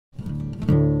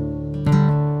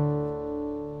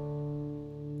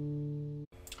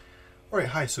Alright,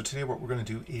 hi, so today what we're going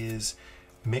to do is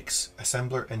mix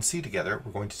assembler and C together.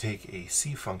 We're going to take a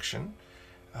C function,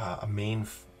 a main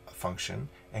function,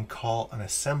 and call an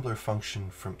assembler function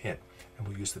from it. And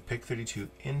we'll use the PIC32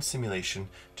 in simulation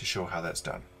to show how that's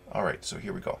done. Alright, so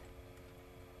here we go.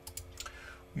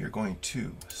 We are going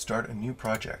to start a new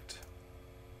project.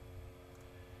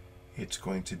 It's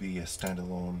going to be a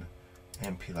standalone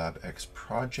MPLAB X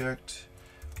project.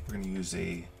 We're going to use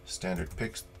a standard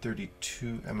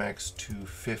PIC32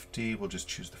 MX250. We'll just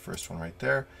choose the first one right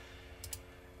there.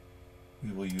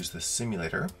 We will use the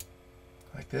simulator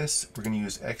like this. We're going to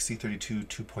use XC32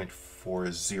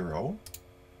 2.40.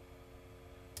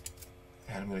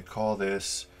 And I'm going to call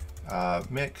this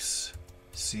mix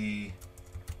C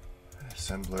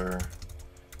assembler.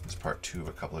 This is part 2 of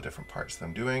a couple of different parts that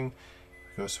I'm doing.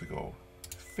 Here we go. So we go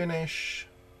finish.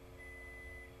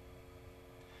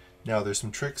 Now there's some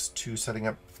tricks to setting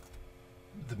up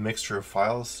the mixture of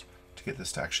files to get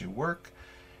this to actually work.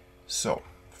 So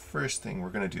first thing we're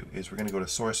going to do is we're going to go to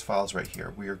source files right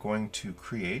here. We are going to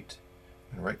create,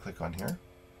 I'm going to right click on here.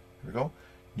 Here we go.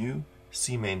 New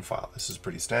C main file. This is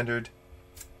pretty standard.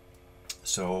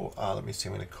 So let me see,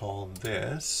 I'm going to call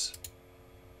this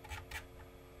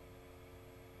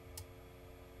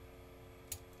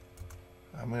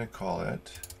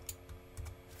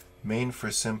main for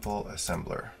simple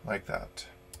assembler, like that.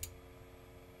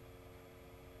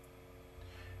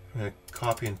 I'm going to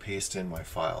copy and paste in my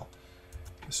file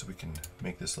so we can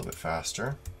make this a little bit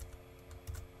faster.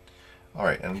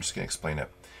 Alright, and I'm just going to explain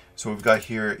it. So what we've got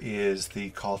here is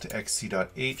the call to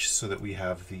xc.h so that we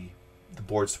have the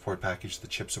board support package, the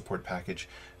chip support package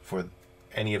for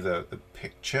any of the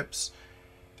PIC chips.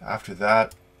 After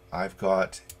that, I've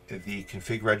got the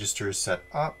config registers set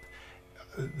up.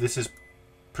 This is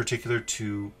particular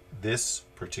to this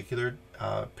particular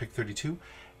PIC32,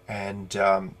 and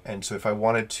so if I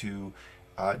wanted to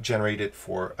generate it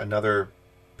for another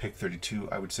PIC32,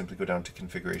 I would simply go down to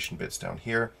configuration bits down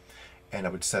here, and I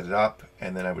would set it up,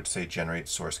 and then I would say generate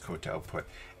source code to output,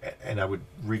 and I would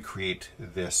recreate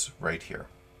this right here.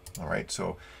 All right,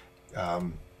 so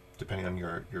depending on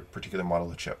your particular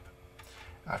model of chip.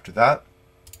 After that,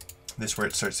 this is where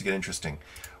it starts to get interesting.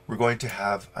 We're going to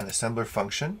have an assembler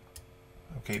function,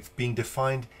 okay, being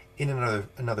defined in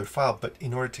another file, but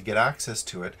in order to get access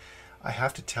to it, I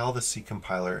have to tell the C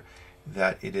compiler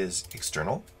that it is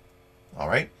external, all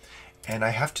right, and I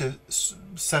have to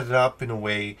set it up in a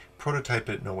way, prototype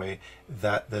it in a way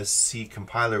that the C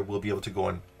compiler will be able to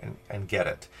go and get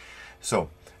it. So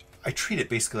I treat it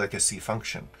basically like a C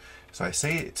function. So I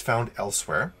say it's found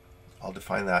elsewhere. I'll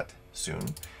define that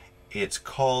soon. It's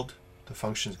called, the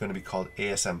function is going to be called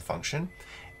ASM function,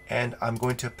 and I'm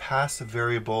going to pass a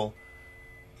variable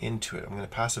into it. I'm going to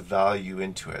pass a value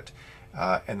into it,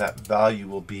 and that value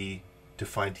will be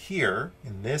defined here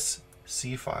in this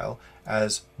C file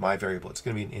as my variable. It's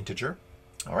going to be an integer.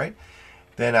 All right.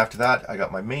 Then after that, I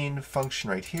got my main function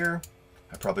right here.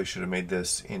 I probably should have made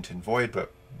this int and void,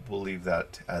 but we'll leave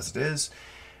that as it is.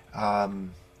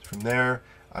 From there,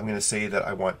 I'm going to say that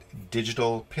I want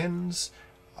digital pins.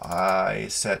 I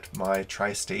set my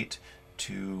tri-state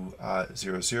to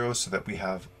 0, 0 so that we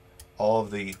have all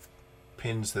of the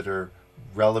pins that are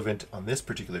relevant on this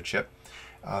particular chip,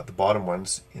 the bottom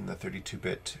ones in the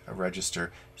 32-bit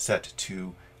register, set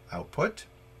to output.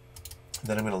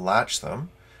 Then I'm going to latch them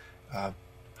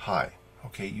high,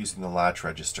 okay, using the latch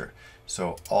register.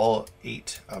 So all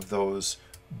 8 of those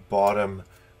bottom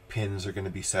pins are going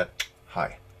to be set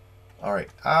high. All right,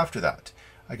 after that,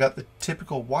 I got the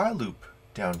typical while loop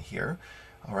down here,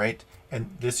 all right,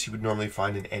 and this you would normally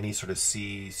find in any sort of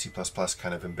C, C++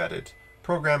 kind of embedded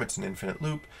program. It's an infinite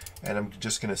loop, and I'm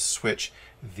just going to switch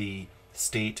the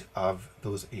state of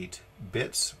those 8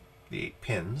 bits, the 8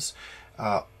 pins,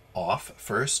 off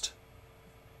first,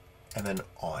 and then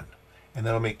on, and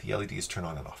that'll make the LEDs turn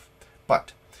on and off.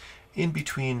 But in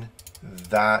between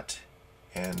that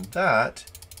and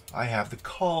that, I have the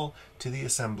call to the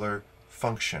assembler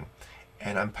function,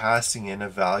 and I'm passing in a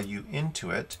value into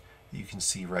it that you can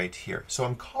see right here. So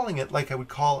I'm calling it like I would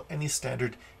call any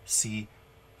standard C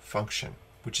function,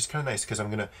 which is kind of nice because I'm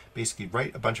going to basically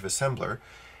write a bunch of assembler,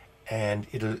 and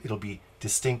it'll be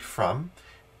distinct from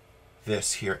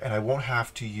this here, and I won't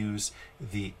have to use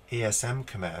the ASM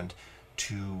command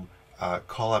to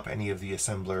call up any of the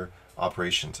assembler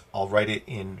operations. I'll write it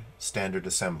in standard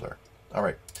assembler. All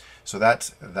right, so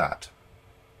that's that.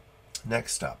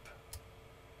 Next up,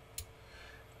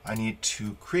 I need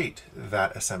to create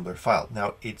that assembler file.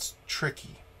 Now it's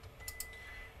tricky.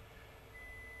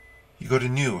 You go to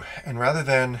new, and rather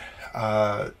than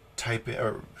type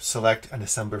or select an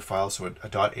assembler file, so a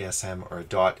 .asm or a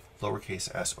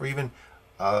 .lowercase s, or even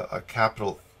a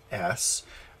capital S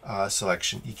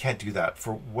selection. You can't do that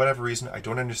for whatever reason. I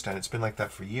don't understand. It's been like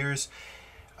that for years.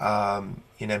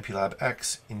 In MPLAB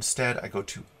X, instead, I go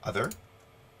to Other.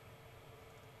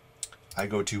 I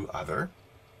go to Other.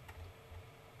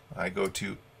 I go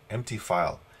to Empty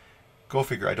File. Go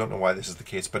figure. I don't know why this is the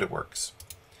case, but it works.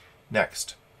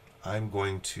 Next, I'm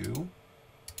going to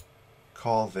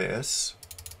call this,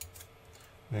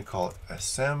 I'm going to call it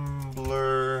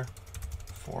assembler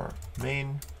for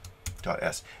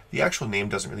main.s. The actual name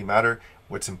doesn't really matter.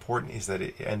 What's important is that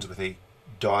it ends with a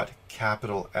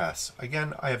capital S.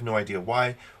 Again, I have no idea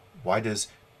why. Why does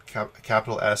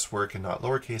capital S work and not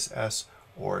lowercase s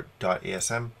or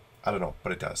 .asm? I don't know,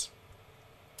 but it does.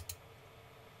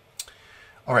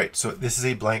 All right, so this is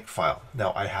a blank file.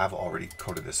 Now I have already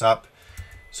coded this up,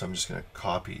 so I'm just going to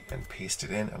copy and paste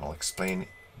it in, and I'll explain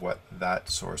what that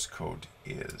source code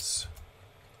is.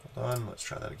 Hold on, let's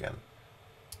try that again.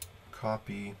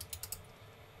 Copy,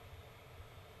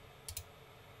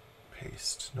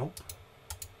 paste, nope.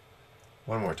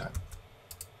 One more time.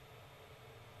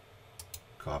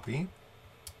 Copy,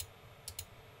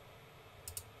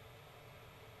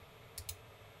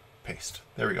 paste.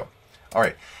 There we go. All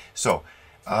right, so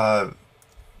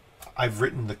I've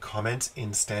written the comments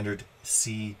in standard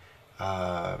C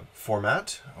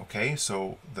format. Okay,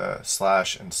 so the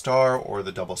slash and star or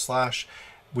the double slash,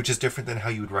 which is different than how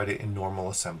you would write it in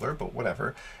normal assembler, but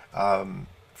whatever.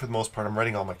 For the most part, I'm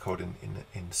writing all my code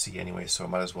in C anyway, so I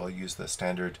might as well use the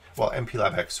standard. Well,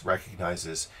 MPLAB X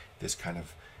recognizes this kind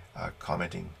of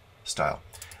commenting style.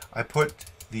 I put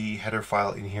the header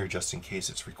file in here just in case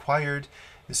it's required.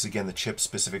 This is again the chip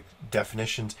specific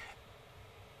definitions.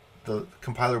 The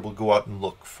compiler will go out and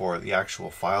look for the actual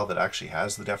file that actually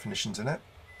has the definitions in it.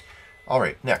 All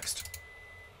right, next.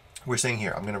 We're saying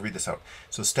here, I'm going to read this out.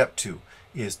 So step 2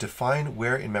 is define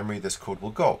where in memory this code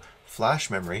will go. Flash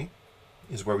memory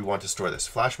is where we want to store this.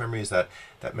 Flash memory is that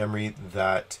memory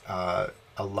that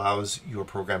allows your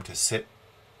program to sit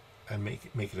and make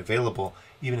it available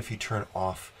even if you turn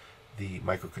off the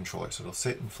microcontroller. So it'll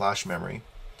sit in flash memory.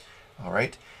 All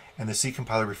right, and the C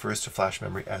compiler refers to flash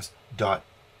memory as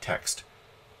 .text.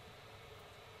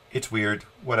 It's weird,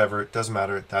 whatever, it doesn't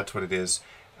matter, that's what it is.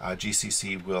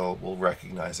 GCC will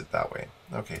recognize it that way.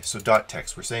 Okay, so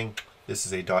 .text, we're saying this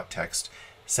is a .text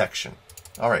section.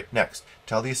 All right, next,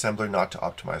 tell the assembler not to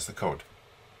optimize the code.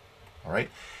 All right,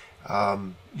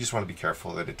 you just want to be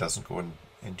careful that it doesn't go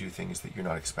and do things that you're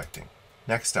not expecting.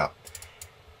 Next up,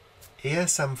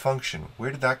 ASM function, where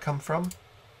did that come from?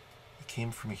 It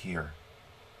came from here.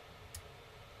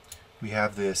 We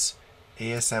have this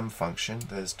ASM function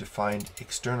that is defined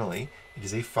externally. It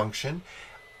is a function.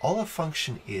 All a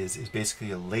function is basically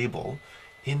a label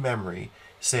in memory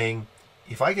saying,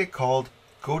 if I get called,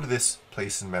 go to this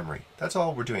place in memory. That's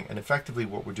all we're doing. And effectively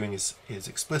what we're doing is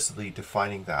explicitly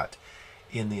defining that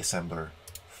in the assembler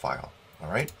file. All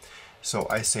right. So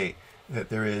I say that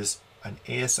there is an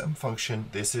ASM function.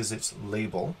 This is its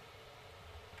label.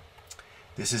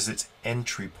 This is its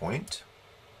entry point.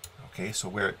 Okay, so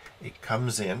where it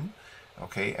comes in.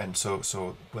 Okay, and so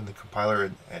when the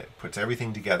compiler puts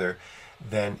everything together,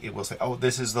 then it will say, oh,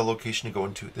 this is the location to go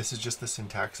into. This is just the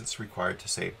syntax that's required to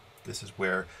say this is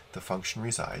where the function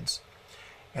resides.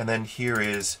 And then here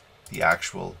is the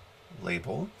actual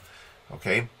label.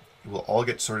 Okay, it will all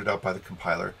get sorted out by the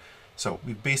compiler. So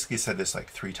we basically said this like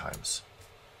 3 times.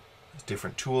 There's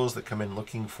different tools that come in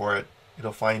looking for it.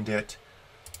 It'll find it.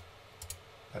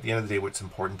 At the end of the day, what's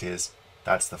important is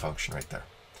that's the function right there.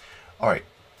 All right.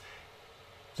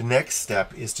 The next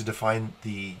step is to define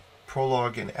the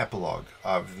prologue and epilogue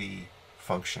of the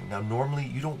function. Now, normally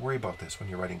you don't worry about this when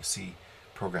you're writing C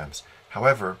programs.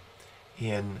 However,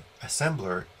 in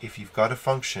assembler, if you've got a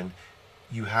function,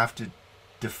 you have to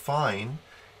define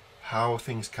how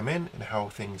things come in and how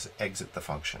things exit the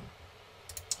function.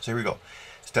 So here we go.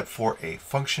 Step 4a,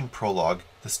 function prologue,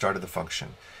 the start of the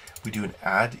function. We do an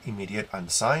add immediate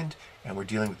unsigned, and we're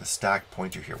dealing with the stack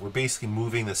pointer here. We're basically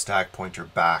moving the stack pointer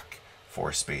back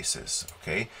 4 spaces,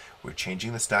 okay? We're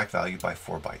changing the stack value by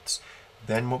 4 bytes.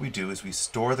 Then what we do is we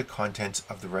store the contents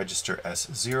of the register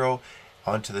S0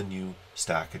 onto the new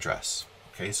stack address,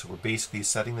 okay? So we're basically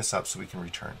setting this up so we can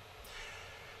return.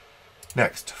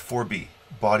 Next, 4b,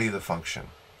 body of the function,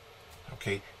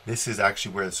 okay? This is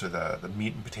actually where the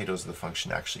meat and potatoes of the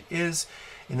function actually is.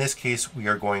 In this case, we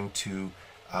are going to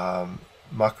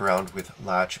muck around with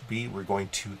latch B. We're going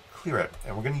to clear it,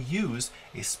 and we're going to use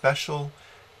a special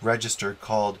register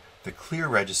called the clear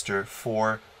register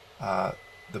for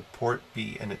the port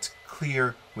B, and it's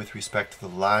clear with respect to the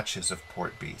latches of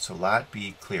port B. So lat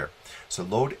B clear. So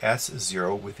load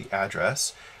S0 with the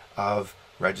address of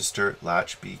register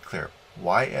latch B clear.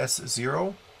 Why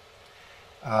S0?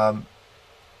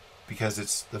 Because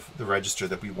it's the register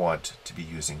that we want to be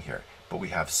using here. But we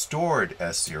have stored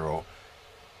S0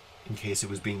 in case it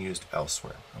was being used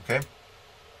elsewhere. Okay?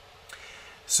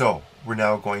 So we're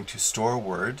now going to store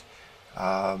word,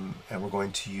 and we're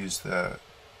going to use the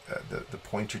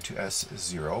pointer to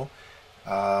S0.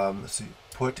 So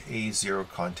put A0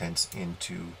 contents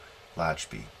into latch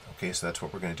B. Okay, so that's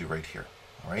what we're going to do right here.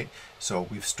 All right. So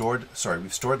we've stored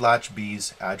latch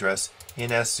B's address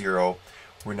in S0.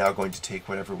 We're now going to take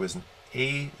whatever was in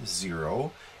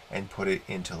A0 and put it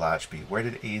into latch B. Where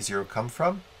did A0 come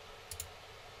from?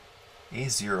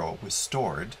 A0 was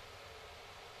stored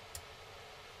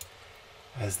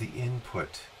as the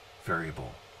input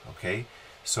variable. Okay,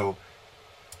 so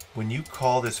when you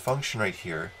call this function right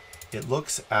here, it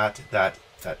looks at that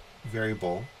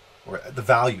variable, or the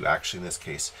value actually in this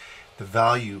case, the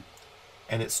value,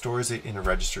 and it stores it in a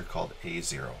register called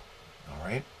A0. All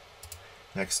right,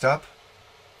 next up,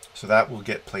 so that will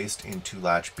get placed into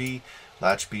latch B.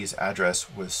 Latch B's address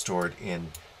was stored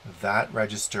in that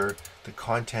register. The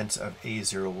contents of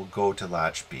A0 will go to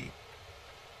latch B.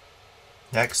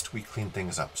 Next, we clean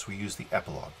things up. So we use the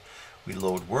epilogue. We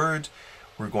load word.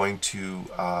 We're going to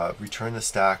return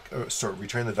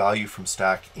the value from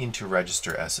stack into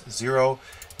register S0.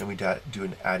 Then we do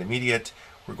an add immediate.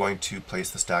 We're going to place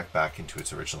the stack back into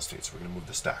its original state. So we're going to move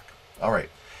the stack. All right.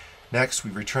 Next,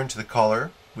 we return to the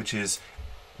caller, which is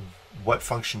what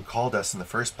function called us in the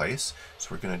first place. So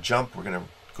we're going to jump. We're going to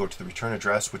go to the return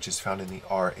address, which is found in the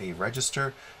RA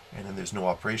register, and then there's no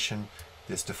operation.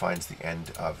 This defines the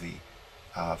end of the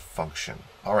function.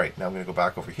 All right, now I'm going to go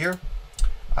back over here.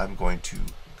 I'm going to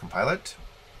compile it.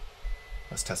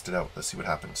 Let's test it out. Let's see what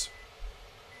happens.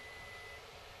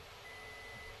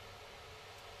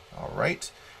 All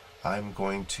right, I'm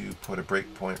going to put a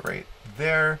breakpoint right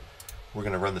there. We're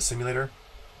going to run the simulator.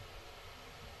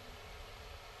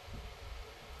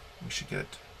 We should get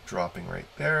it dropping right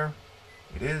there.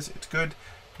 It is. It's good.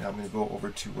 Now I'm going to go over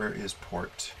to where is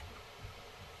port?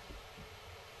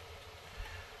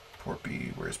 Port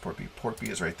B. Where is port B? Port B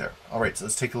is right there. All right, so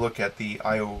let's take a look at the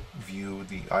I/O view,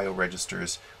 the I/O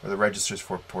registers, or the registers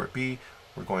for port B.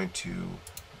 We're going to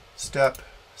step,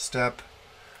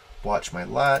 watch my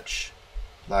latch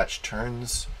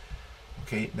turns.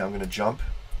 Okay, now I'm going to jump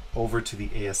over to the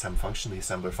ASM function, the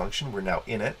assembler function. We're now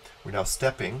in it. We're now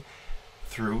stepping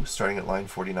through, starting at line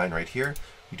 49 right here.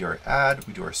 We do our add,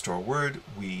 we do our store word,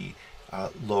 we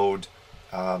load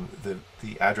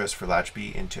the address for latch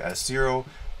B into S0.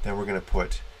 Then we're going to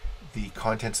put the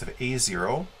contents of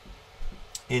A0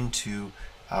 into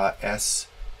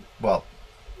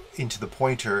into the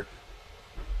pointer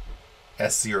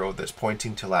S0 that's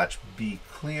pointing to latch B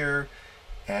clear.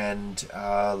 And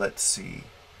let's see,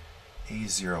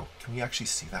 A0. Can we actually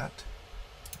see that?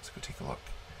 Let's go take a look.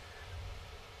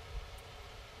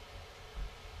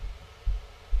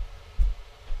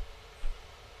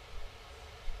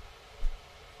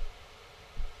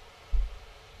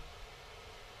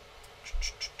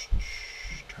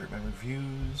 Target memory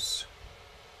views.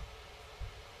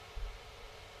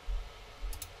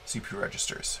 CPU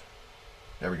registers.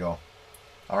 There we go.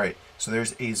 All right, so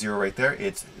there's A0 right there.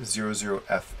 It's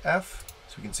 00FF,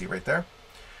 so we can see right there.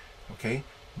 Okay,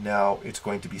 now it's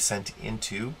going to be sent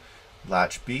into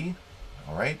latch B.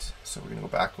 All right, so we're going to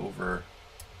go back over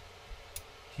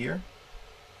here.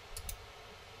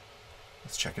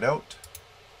 Let's check it out.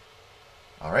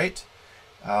 All right.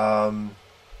 We're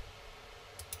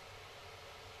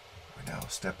now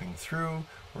stepping through.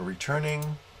 We're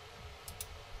returning.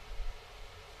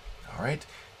 All right.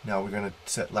 Now we're going to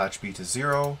set latch B to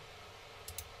 0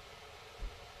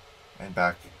 and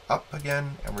back up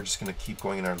again, and we're just going to keep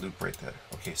going in our loop right there.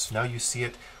 Okay, so now you see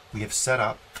it. We have set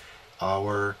up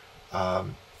our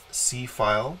C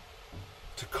file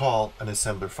to call an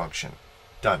assembler function.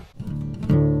 Done.